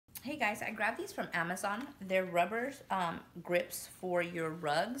Hey guys, I grabbed these from Amazon. They're rubber grips for your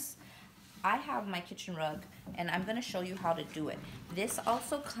rugs. I have my kitchen rug and I'm going to show you how to do it. This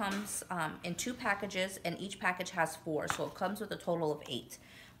also comes in 2 packages and each package has 4. So it comes with a total of 8,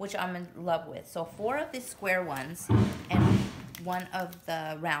 which I'm in love with. So 4 of the square ones and 1 of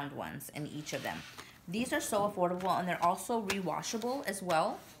the round ones in each of them. These are so affordable and they're also rewashable as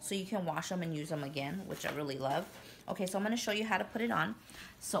well. So you can wash them and use them again, which I really love. Okay, so I'm going to show you how to put it on.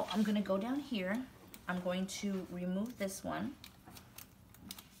 So I'm going to go down here. I'm going to remove this one.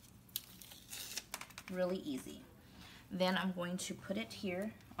 Really easy. Then I'm going to put it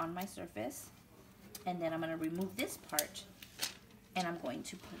here on my surface. And then I'm going to remove this part. And I'm going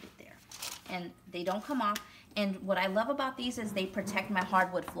to put it there. And they don't come off. And what I love about these is they protect my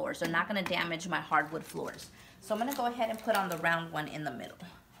hardwood floors. They're not going to damage my hardwood floors. So I'm going to go ahead and put on the round one in the middle.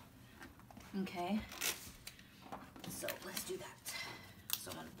 Okay. So let's do that. So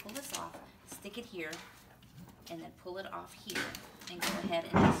I'm going to pull this off, stick it here, and then pull it off here, and go ahead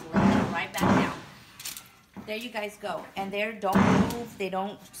and just lay it right back down. There you guys go. And they don't move, they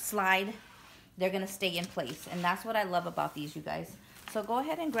don't slide. They're going to stay in place. And that's what I love about these, you guys. So go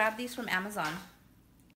ahead and grab these from Amazon.